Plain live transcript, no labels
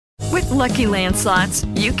Lucky Land Slots,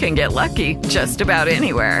 you can get lucky just about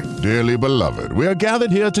anywhere. Dearly beloved, we are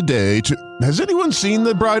gathered here today to... Has anyone seen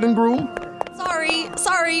the bride and groom?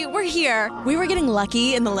 Sorry, we're here. We were getting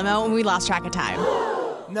lucky in the limo and we lost track of time.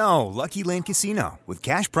 No, Lucky Land Casino, with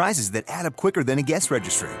cash prizes that add up quicker than a guest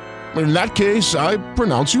registry. In that case, I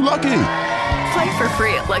pronounce you lucky. Play for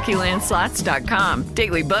free at LuckyLandSlots.com.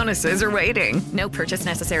 Daily bonuses are waiting. No purchase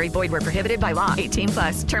necessary. Void where prohibited by law.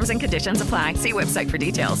 18+. Terms and conditions apply. See website for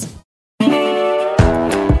details.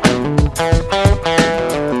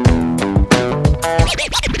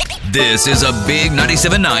 This is a big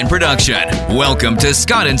 97.9 production. Welcome to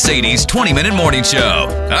Scott and Sadie's 20-minute morning show.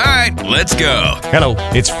 All right, let's go. Hello,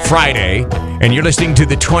 it's Friday, and you're listening to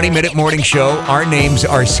the 20-minute morning show. Our names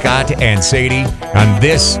are Scott and Sadie. On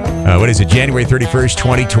this, January 31st,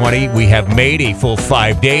 2020, we have made a full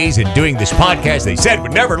 5 days, and doing this podcast they said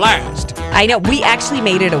would never last. I know. We actually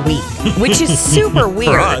made it a week, which is super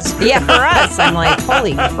weird. For us. Yeah, for us. I'm like,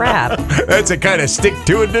 holy crap. That's a kind of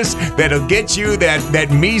stick-to-itness that'll get you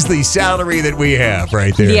that measly salary that we have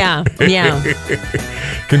right there. Yeah.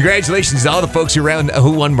 Congratulations to all the folks who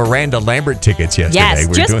won Miranda Lambert tickets yesterday. Yes,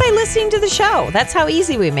 just by listening to the show. That's how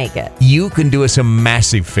easy we make it. You can do us a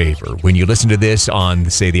massive favor when you listen to this on,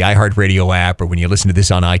 say, the iHeartRadio app, or when you listen to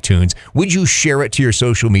this on iTunes. Would you share it to your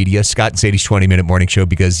social media, Scott and Sadie's 20-minute morning show?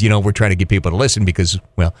 Because, we're trying to get people to listen because,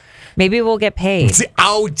 well... Maybe we'll get paid.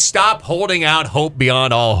 Oh, stop holding out hope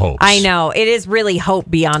beyond all hopes. I know. It is really hope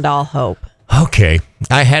beyond all hope. Okay.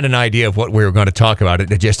 I had an idea of what we were going to talk about.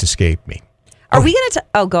 It just escaped me. Are we going to...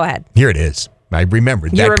 Oh, go ahead. Here it is. I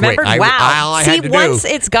remembered. You remembered? Wow. All I See, had to once do,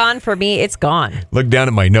 it's gone for me, it's gone. Look down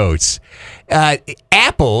at my notes.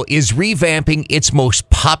 Apple is revamping its most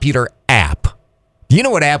popular app. Do you know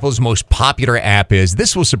what Apple's most popular app is?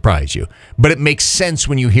 This will surprise you, but it makes sense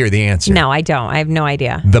when you hear the answer. No, I don't. I have no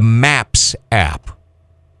idea. The Maps app.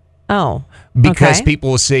 Oh. Because okay.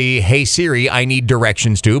 people will say, hey, Siri, I need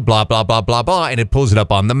directions to blah, blah, blah, blah, blah, and it pulls it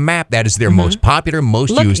up on the map. That is their most popular, most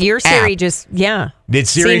used Look, your Siri app. Did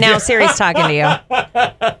Siri? See, now Siri's talking to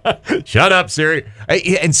you. Shut up, Siri.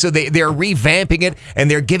 And so they're revamping it,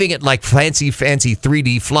 and they're giving it like fancy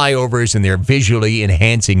 3D flyovers, and they're visually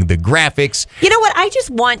enhancing the graphics. You know what? I just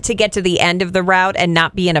want to get to the end of the route and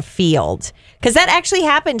not be in a field. Because that actually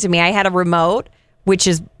happened to me. I had a remote, which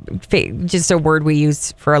is just a word we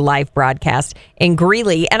use for a live broadcast, in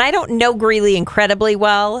Greeley. And I don't know Greeley incredibly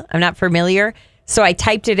well. I'm not familiar. So I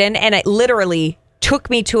typed it in, and it literally took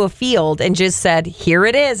me to a field and just said, here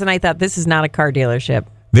it is. And I thought, this is not a car dealership.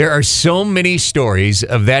 There are so many stories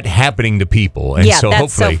of that happening to people. And so that's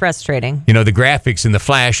hopefully, so frustrating. The graphics and the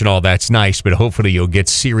flash and all that's nice, but hopefully you'll get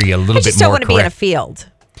Siri a little bit more correct. I just don't want to be in a field.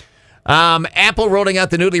 Apple rolling out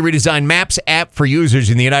the newly redesigned Maps app for users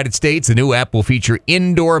in the United States. The new app will feature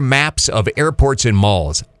indoor maps of airports and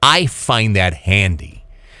malls. I find that handy.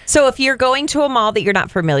 So if you're going to a mall that you're not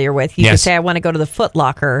familiar with, you just say, I want to go to the Foot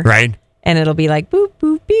Locker. Right. And it'll be like, boop,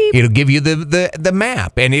 boop, beep. It'll give you the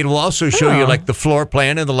map, and it'll also show you like the floor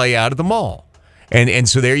plan and the layout of the mall. And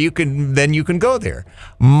so there you can go there.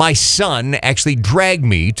 My son actually dragged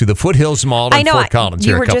me to the Foothills Mall in Fort Collins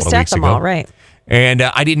here a couple of weeks ago. You were just at the mall, right? And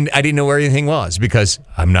I didn't know where anything was because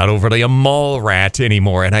I'm not overly a mall rat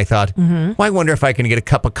anymore. And I thought, well, I wonder if I can get a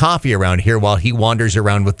cup of coffee around here while he wanders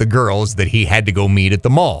around with the girls that he had to go meet at the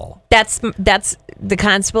mall. That's the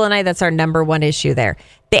constable and I. That's our number one issue there.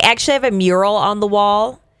 They actually have a mural on the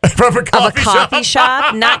wall of a coffee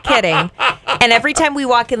shop. Not kidding. And every time we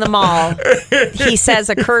walk in the mall, he says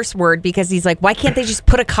a curse word because he's like, why can't they just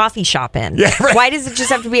put a coffee shop in? Yeah, right. Why does it just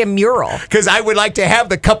have to be a mural? Because I would like to have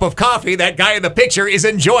the cup of coffee that guy in the picture is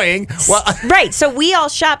enjoying. Well, right. So we all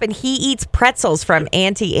shop and he eats pretzels from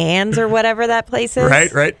Auntie Anne's or whatever that place is.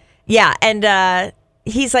 Right. Yeah. And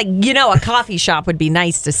he's like, a coffee shop would be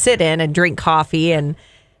nice to sit in and drink coffee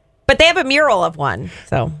But they have a mural of one.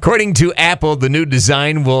 So, according to Apple, the new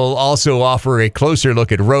design will also offer a closer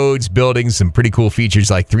look at roads, buildings, some pretty cool features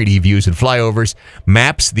like 3D views and flyovers.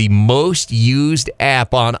 Maps, the most used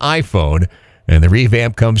app on iPhone, and the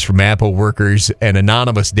revamp comes from Apple workers and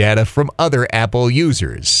anonymous data from other Apple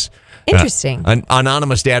users. Interesting.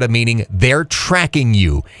 Anonymous data meaning they're tracking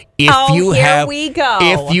you. Here we go.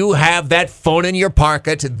 If you have that phone in your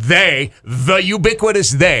pocket, the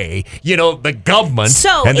ubiquitous the government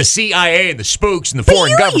and the CIA and the spooks and the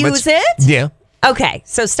foreign governments. Use it? Yeah. Okay,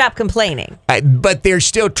 so stop complaining. But they're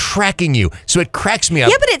still tracking you. So it cracks me up.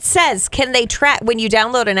 Yeah, but it says, can they track, when you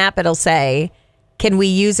download an app, it'll say, can we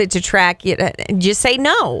use it to track you? Just say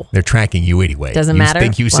no. They're tracking you anyway. Doesn't you matter?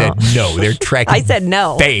 think you said no. They're tracking. I said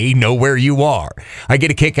no. They know where you are. I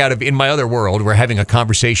get a kick out of, in my other world, we're having a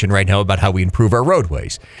conversation right now about how we improve our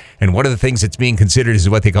roadways. And one of the things that's being considered is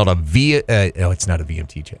what they call it's not a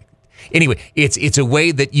VMT check. Anyway, it's a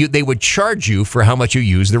way that they would charge you for how much you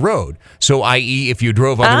use the road. So, i.e., if you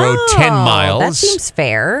drove on the road 10 miles. That seems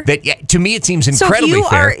fair. To me, it seems incredibly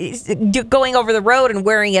fair. So if you are going over the road and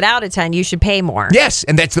wearing it out a ton, you should pay more. Yes,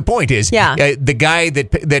 and that's the point is the guy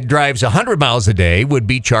that drives 100 miles a day would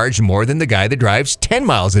be charged more than the guy that drives 10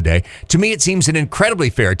 miles a day. To me, it seems an incredibly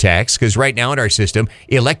fair tax because right now in our system,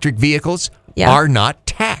 electric vehicles are not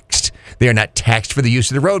taxed. They are not taxed for the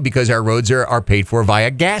use of the road because our roads are paid for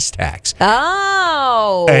via gas tax.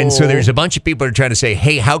 Oh. And so there's a bunch of people that are trying to say,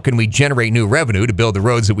 hey, how can we generate new revenue to build the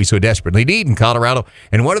roads that we so desperately need in Colorado?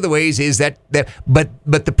 And one of the ways is that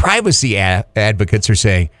but the privacy advocates are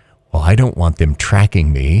saying, well, I don't want them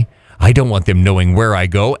tracking me. I don't want them knowing where I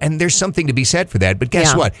go. And there's something to be said for that. But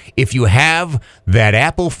guess what? If you have that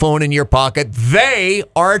Apple phone in your pocket, they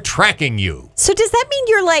are tracking you. So does that mean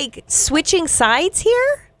you're like switching sides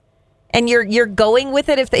here? And you're going with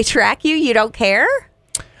it if they track you? You don't care?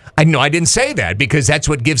 I didn't say that because that's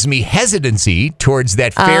what gives me hesitancy towards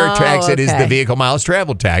that fair tax that is the vehicle miles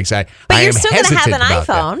traveled tax. But you're still going to have an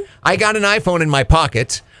iPhone. That. I got an iPhone in my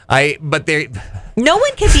pocket. No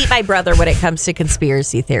one can beat my brother when it comes to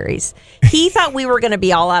conspiracy theories. He thought we were going to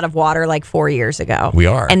be all out of water like 4 years ago. We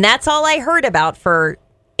are. And that's all I heard about for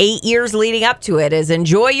 8 years leading up to it is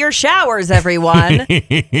enjoy your showers, everyone,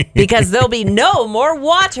 because there'll be no more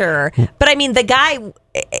water. But I mean, the guy,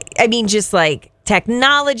 just like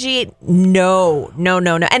technology, no.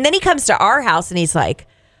 And then he comes to our house and he's like,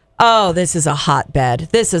 oh, this is a hotbed.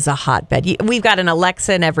 This is a hotbed. We've got an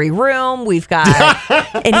Alexa in every room. We've got,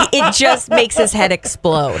 and it just makes his head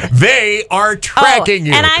explode. They are tracking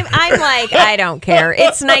you. And I'm like, I don't care.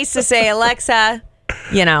 It's nice to say, Alexa,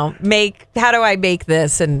 how do I make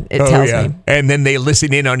this? And it tells me. And then they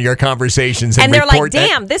listen in on your conversations. And they're like,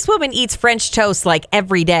 damn, this woman eats French toast like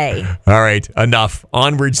every day. All right, enough.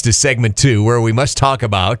 Onwards to segment 2, where we must talk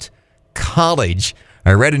about college.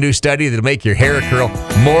 I read a new study that'll make your hair curl.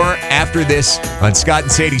 More after this on Scott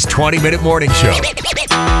and Sadie's 20-Minute Morning Show.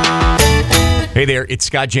 Hey there, it's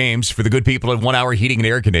Scott James for the good people at 1 Hour Heating and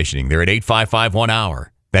Air Conditioning. They're at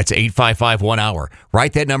 855-1-HOUR. That's 855-1-HOUR.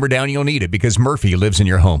 Write that number down. You'll need it because Murphy lives in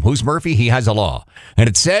your home. Who's Murphy? He has a law. And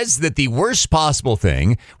it says that the worst possible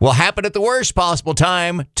thing will happen at the worst possible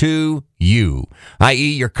time to you,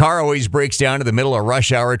 i.e. your car always breaks down in the middle of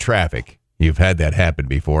rush hour traffic. You've had that happen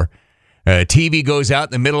before. TV goes out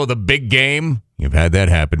in the middle of the big game. You've had that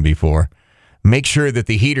happen before. Make sure that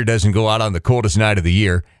the heater doesn't go out on the coldest night of the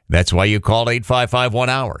year. That's why you call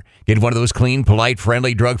 855-1-HOUR. Get one of those clean, polite,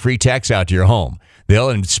 friendly, drug-free techs out to your home.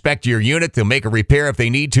 They'll inspect your unit. They'll make a repair if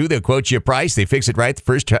they need to. They'll quote you a price. They fix it right the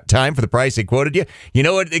first time for the price they quoted you. You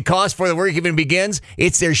know what it costs before the work even begins?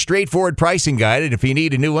 It's their straightforward pricing guide, and if you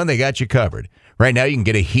need a new one, they got you covered. Right now, you can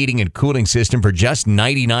get a heating and cooling system for just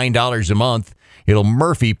 $99 a month. It'll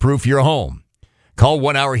Murphy-proof your home. Call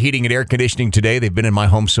 1 Hour Heating and Air Conditioning today. They've been in my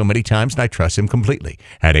home so many times, and I trust them completely.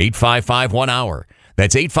 At 855-1-HOUR.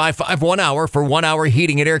 That's 855-1-HOUR for 1 Hour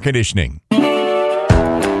Heating and Air Conditioning.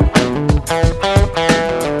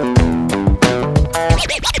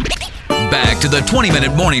 Back to the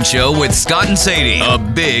 20-Minute Morning Show with Scott and Sadie, a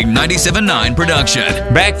big 97.9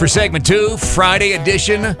 production. Back for segment 2, Friday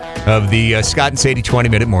edition of the Scott and Sadie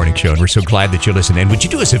 20-Minute Morning Show. And we're so glad that you listen in. Would you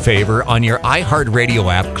do us a favor on your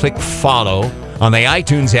iHeartRadio app, click follow. On the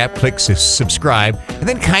iTunes app, click subscribe. And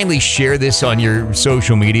then kindly share this on your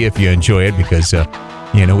social media if you enjoy it because,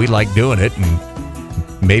 we like doing it and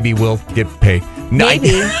maybe we'll get paid. Maybe.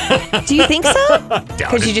 Do you think so?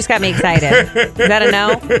 Because you just got me excited. Is that a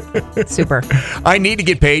no? Super. I need to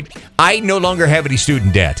get paid. I no longer have any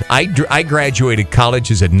student debt. I graduated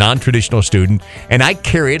college as a non-traditional student, and I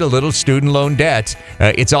carried a little student loan debt.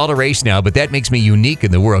 It's all erased now, but that makes me unique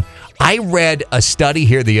in the world. I read a study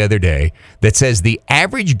here the other day that says the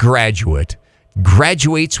average graduate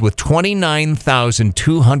graduates with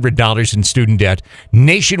 $29,200 in student debt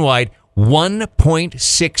nationwide,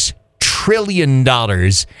 $1.6 trillion.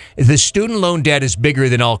 The student loan debt is bigger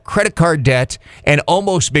than all credit card debt and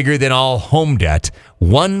almost bigger than all home debt.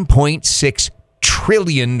 $1.6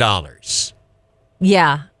 trillion.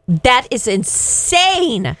 Yeah, that is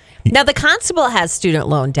insane. Now, the constable has student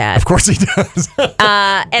loan debt. Of course he does.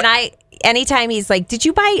 Anytime he's like, did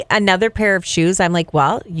you buy another pair of shoes? I'm like,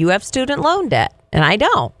 well, you have student loan debt, and I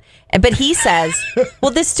don't. But he says,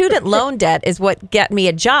 well, this student loan debt is what got me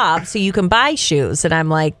a job so you can buy shoes. And I'm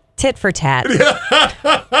like, tit for tat.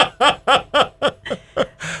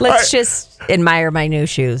 Let's just admire my new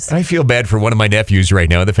shoes. I feel bad for one of my nephews right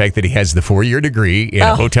now. The fact that he has the 4-year degree in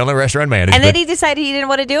hotel and restaurant management. And then he decided he didn't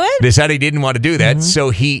want to do it? Decided he didn't want to do that. So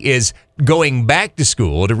he is going back to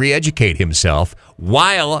school to re-educate himself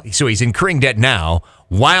so he's incurring debt now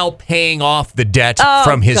while paying off the debt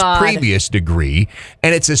from his previous degree.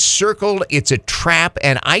 And it's a circle, it's a trap,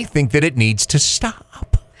 and I think that it needs to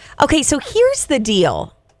stop. Okay, so here's the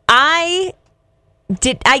deal. I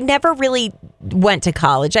never really went to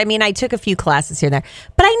college. I mean, I took a few classes here and there,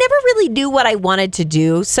 but I never really knew what I wanted to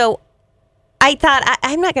do. So I thought,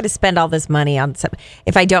 I'm not going to spend all this money on something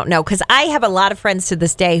if I don't know, because I have a lot of friends to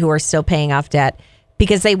this day who are still paying off debt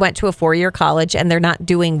because they went to a 4-year college and they're not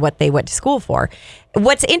doing what they went to school for.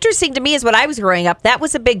 What's interesting to me is when I was growing up, that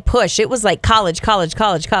was a big push. It was like college.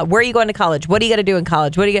 Where are you going to college? What are you going to do in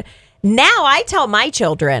college? Now I tell my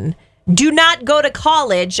children, do not go to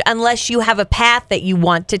college unless you have a path that you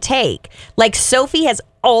want to take. Like Sophie has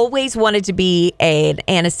always wanted to be an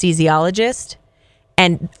anesthesiologist.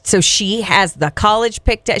 And so she has the college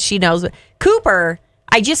picked out. She knows. Cooper,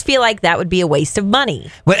 I just feel like that would be a waste of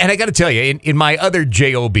money. Well, and I got to tell you, in my other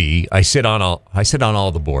job, I sit on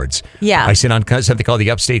all the boards. Yeah, I sit on something called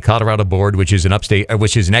the Upstate Colorado Board, which is an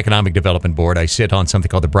economic development board. I sit on something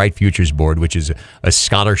called the Bright Futures Board, which is a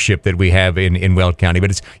scholarship that we have in Weld County.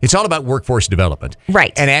 But it's all about workforce development,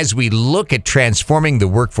 right? And as we look at transforming the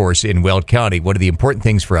workforce in Weld County, one of the important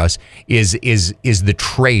things for us is the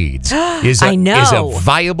trades. Is a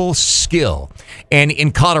viable skill. And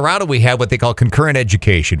in Colorado, we have what they call concurrent education,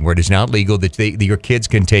 where it is now legal that your kids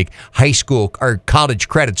can take high school or college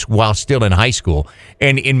credits while still in high school.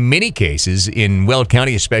 And in many cases, in Weld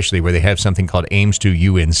County especially, where they have something called Ames to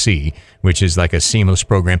UNC, which is like a seamless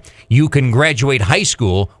program, you can graduate high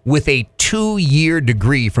school with a 2-year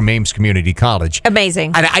degree from Ames Community College.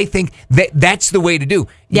 Amazing. And I think that's the way to do.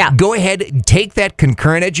 Yeah. Go ahead, take that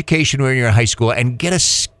concurrent education when you're in high school and get a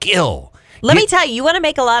skill. Let me tell you, you want to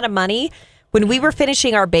make a lot of money? When we were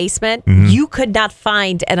finishing our basement, you could not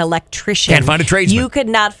find an electrician. Can't find a tradesman. You could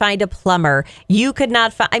not find a plumber. You could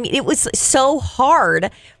not find, it was so hard.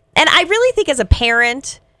 And I really think as a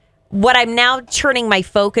parent, what I'm now turning my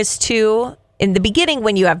focus to, in the beginning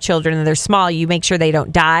when you have children and they're small, you make sure they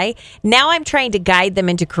don't die. Now I'm trying to guide them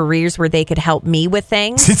into careers where they could help me with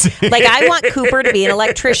things. Like I want Cooper to be an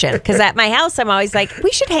electrician because at my house, I'm always like,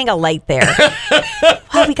 we should hang a light there.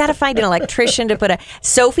 Well, we got to find an electrician to put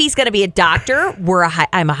Sophie's going to be a doctor.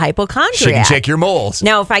 I'm a hypochondriac. She can check your moles.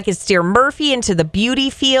 Now, if I could steer Murphy into the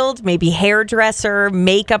beauty field, maybe hairdresser,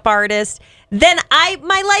 makeup artist, then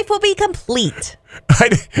my life will be complete. I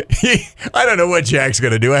don't know what Jack's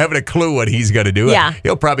going to do. I haven't a clue what he's going to do. Yeah.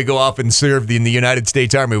 He'll probably go off and serve in the United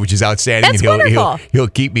States Army, which is outstanding. That's and wonderful. He'll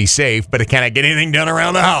keep me safe, but can I get anything done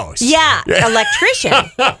around the house? Yeah, electrician.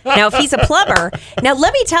 Now, if he's a plumber, now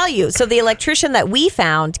let me tell you, so the electrician that we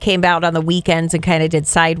found came out on the weekends and kind of did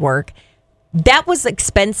side work. That was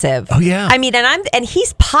expensive. Oh, yeah. I mean, and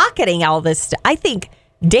he's pocketing all this stuff. I think,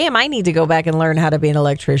 damn, I need to go back and learn how to be an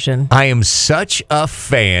electrician. I am such a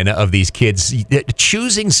fan of these kids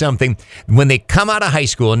choosing something when they come out of high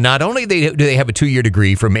school. Not only do they have a 2-year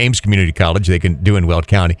degree from Ames Community College they can do in Weld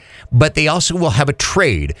County, but they also will have a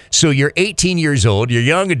trade. So you're 18 years old, you're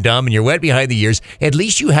young and dumb, and you're wet behind the ears. At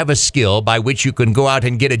least you have a skill by which you can go out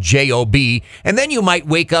and get a job, and then you might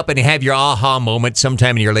wake up and have your aha moment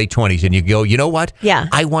sometime in your late 20s, and you go, you know what? Yeah.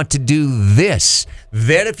 I want to do this.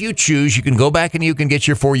 Then if you choose, you can go back and you can get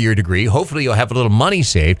your 4-year degree. Hopefully you'll have a little money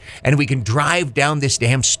saved, and we can drive down this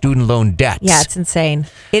damn student loan debt. Yeah, it's insane.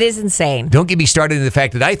 It is insane. Don't get me started in the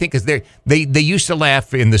fact that I think is they used to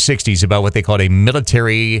laugh in the 60s about what they called a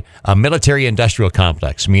military industrial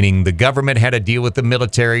complex, meaning the government had to deal with the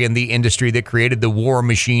military and the industry that created the war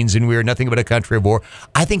machines, and we were nothing but a country of war.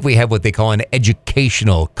 I think we have what they call an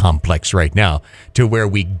educational complex right now, to where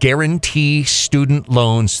we guarantee student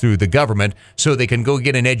loans through the government so they can go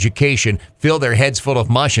get an education, fill their heads full of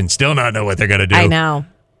mush, and still not know what they're going to do. I know.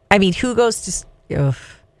 I mean, who goes to...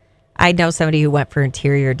 I know somebody who went for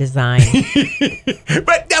interior design.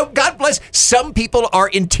 But no, God bless. Some people are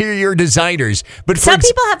interior designers. But some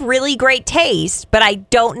people have really great taste, but I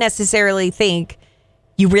don't necessarily think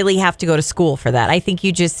you really have to go to school for that. I think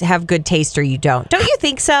you just have good taste or you don't. Don't you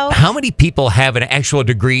think so? How many people have an actual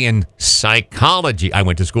degree in psychology? I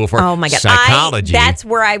went to school for psychology. That's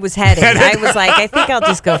where I was headed. I was like, I think I'll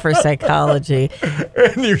just go for psychology.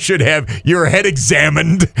 And you should have your head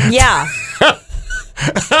examined. Yeah.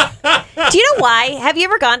 Do you know why? Have you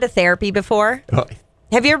ever gone to therapy before?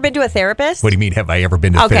 Have you ever been to a therapist? What do you mean, have I ever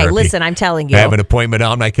been to therapy? Okay, listen, I'm telling you. I have an appointment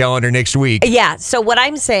on my calendar next week. Yeah, so what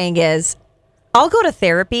I'm saying is, I'll go to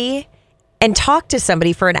therapy, and talk to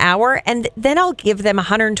somebody for an hour, and then I'll give them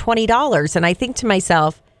 $120. And I think to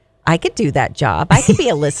myself, I could do that job. I could be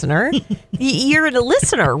a listener. You're a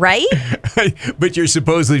listener, right? But you're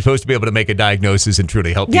supposedly supposed to be able to make a diagnosis and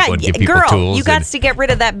truly help people and give people girl, tools. You got to get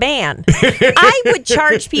rid of that ban. I would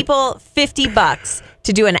charge people $50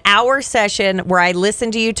 to do an hour session where I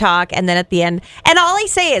listen to you talk, and then at the end, and all I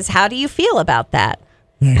say is, how do you feel about that?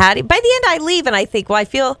 By the end, I leave and I think, well, I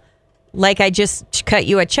feel like I just cut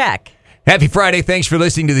you a check. Happy Friday. Thanks for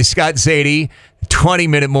listening to the Scott and Sadie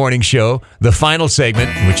 20-minute morning show. The final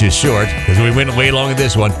segment, which is short because we went way long in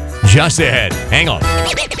this one, just ahead. Hang on.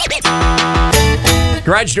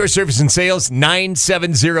 Garage Door Service and Sales,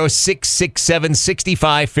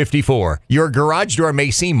 970-667-6554. Your garage door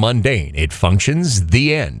may seem mundane. It functions,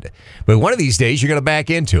 the end. But one of these days, you're going to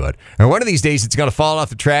back into it. Or one of these days, it's going to fall off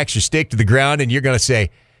the tracks or stick to the ground, and you're going to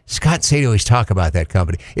say, Scott and Sadie always talk about that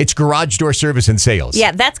company. It's Garage Door Service and Sales.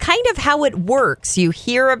 Yeah, that's kind of how it works. You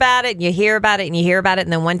hear about it, and you hear about it, and you hear about it,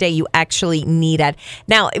 and then one day you actually need it.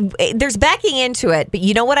 Now, there's backing into it, but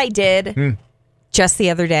you know what I did just the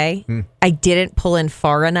other day? I didn't pull in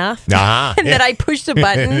far enough, and then I pushed a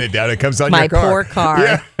button. And down it comes on my your car. poor car.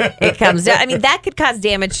 Yeah. It comes down. I mean, that could cause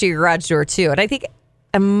damage to your garage door, too. And I think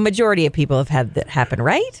a majority of people have had that happen,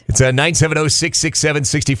 right? It's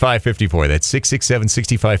 970-667-6554. That's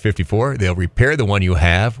 667-6554. They'll repair the one you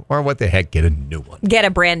have, or what the heck, get a new one. Get a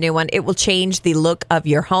brand new one. It will change the look of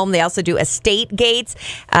your home. They also do estate gates.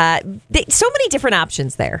 So many different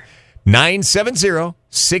options there.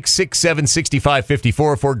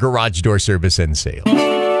 970-667-6554 for Garage Door Service and Sales.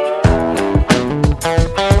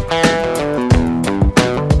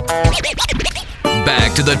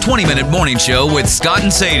 Back to the 20-minute morning show with Scott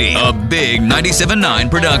and Sadie, a big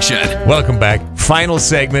 97.9 production. Welcome back. Final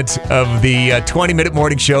segment of the 20-minute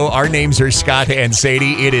morning show. Our names are Scott and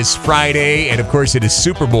Sadie. It is Friday, and of course, it is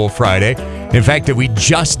Super Bowl Friday. In fact, that we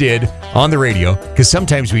just did on the radio, because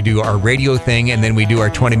sometimes we do our radio thing and then we do our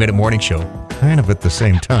 20-minute morning show kind of at the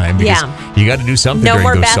same time. Because you got to do something no during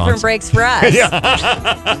more those bathroom songs. breaks for us.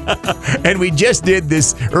 And we just did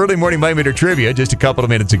this early morning Mind-Meter trivia just a couple of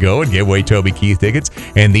minutes ago and gave away Toby Keith tickets.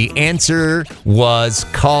 And the answer was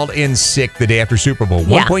called in sick the day after Super Bowl.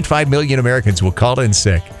 1.5 million Americans will call in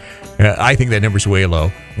sick. I think that number's way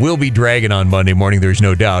low. We'll be dragging on Monday morning, there's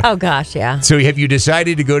no doubt. Oh, gosh, yeah. So have you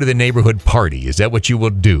decided to go to the neighborhood party? Is that what you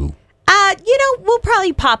will do? We'll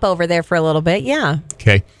probably pop over there for a little bit, yeah.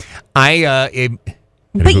 Okay. I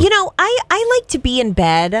like to be in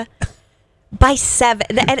bed by 7.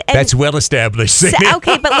 And that's well established.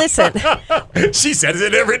 Okay, but listen. She says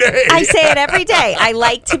it every day. I say it every day. I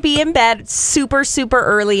like to be in bed super, super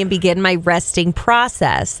early and begin my resting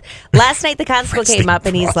process. Last night, the constable came up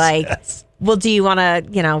and he's like, well, do you want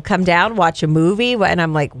to, come down, watch a movie? And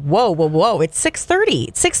I'm like, whoa. It's 6:30.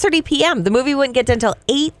 It's 6:30 p.m. The movie wouldn't get done until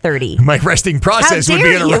 8:30. My resting process would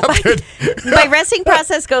be interrupted. My resting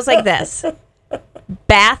process goes like this.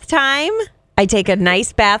 Bath time. I take a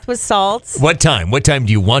nice bath with salts. What time? What time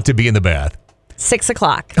do you want to be in the bath? 6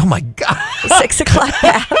 o'clock. Oh, my God. 6 o'clock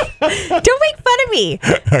bath. Don't make fun of me.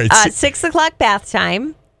 All right, 6 o'clock bath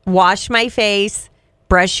time. Wash my face.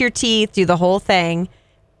 Brush your teeth. Do the whole thing.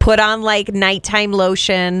 Put on like nighttime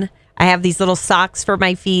lotion. I have these little socks for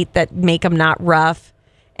my feet that make them not rough.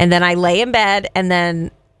 And then I lay in bed and then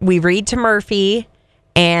we read to Murphy.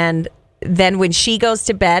 And then when she goes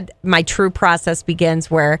to bed, my true process begins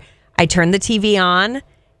where I turn the TV on,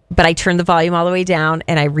 but I turn the volume all the way down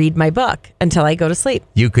and I read my book until I go to sleep.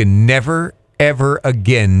 You can never, ever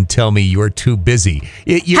again tell me you're too busy.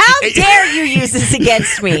 How dare you use this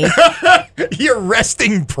against me? Your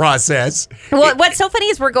resting process. Well, what's so funny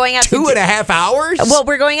is we're going out 2.5 hours? Well,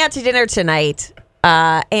 we're going out to dinner tonight.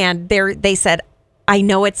 And they said, I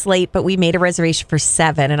know it's late, but we made a reservation for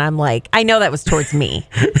 7. And I'm like, I know that was towards me.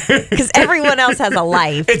 Because everyone else has a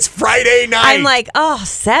life. It's Friday night. I'm like,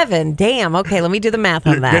 7. Damn. Okay, let me do the math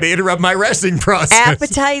on that. You're going to interrupt my resting process.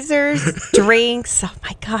 Appetizers, drinks. Oh,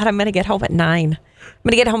 my God. I'm going to get home at 9. I'm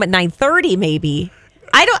going to get home at 9:30 maybe.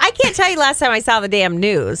 I can't tell you last time I saw the damn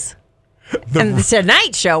news. And the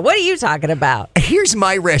Tonight Show. What are you talking about? Here's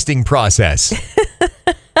my resting process.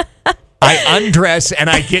 I undress and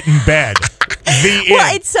I get in bed.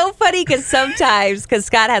 Well, it's so funny because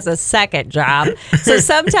Scott has a second job. So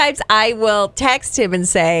sometimes I will text him and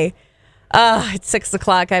say, it's 6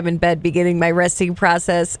 o'clock. I'm in bed beginning my resting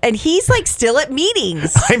process. And he's like still at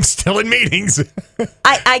meetings. I'm still in meetings.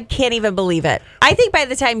 I can't even believe it. I think by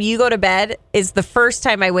the time you go to bed is the first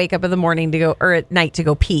time I wake up in the morning to go, or at night to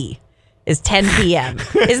go pee. is 10 p.m.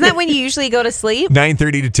 Isn't that when you usually go to sleep?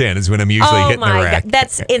 9:30 to 10 is when I'm usually hitting the rack. God.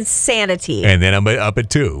 That's insanity. And then I'm up at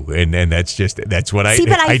 2. And that's what See,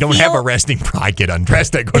 but I don't have a resting I get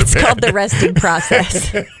undressed, I go to bed. It's called the resting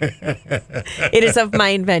process. It is of my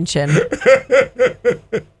invention.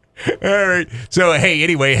 All right. So, hey,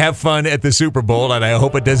 anyway, have fun at the Super Bowl, and I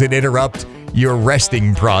hope it doesn't interrupt your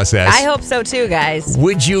resting process. I hope so too, guys.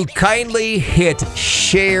 Would you kindly hit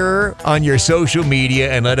share on your social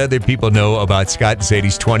media and let other people know about Scott and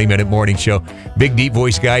Sadie's 20-minute morning show? Big deep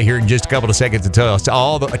voice guy here in just a couple of seconds to tell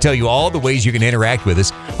you all the ways you can interact with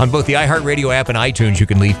us on both the iHeartRadio app and iTunes. You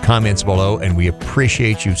can leave comments below, and we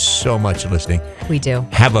appreciate you so much listening. We do.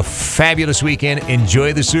 Have a fabulous weekend.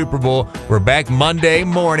 Enjoy the Super Bowl. We're back Monday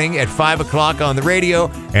morning at 5 o'clock on the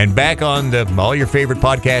radio and back on all your favorite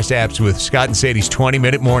podcast apps with Scott and Sadie's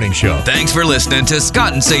 20-minute morning show. Thanks for listening to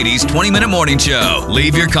Scott and Sadie's 20-minute morning show.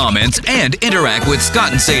 Leave your comments and interact with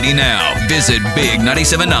Scott and Sadie now. Visit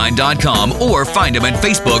big979.com or find them at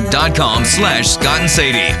facebook.com/Scott and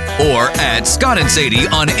Sadie or at Scott and Sadie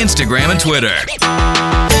on Instagram and Twitter.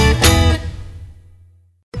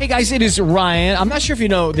 Hey guys, it is Ryan. I'm not sure if you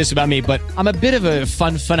know this about me, but I'm a bit of a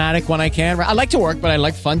fun fanatic when I can. I like to work, but I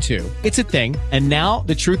like fun too. It's a thing. And now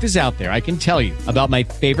the truth is out there. I can tell you about my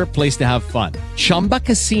favorite place to have fun. Chumba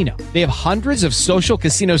Casino. They have hundreds of social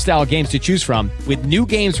casino style games to choose from with new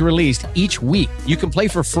games released each week. You can play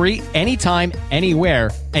for free anytime, anywhere.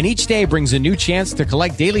 And each day brings a new chance to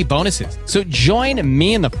collect daily bonuses. So join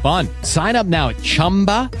me in the fun. Sign up now at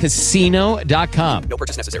ChumbaCasino.com. No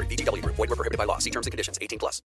purchase necessary. VGW Group. Void where prohibited by law. See terms and conditions. 18+.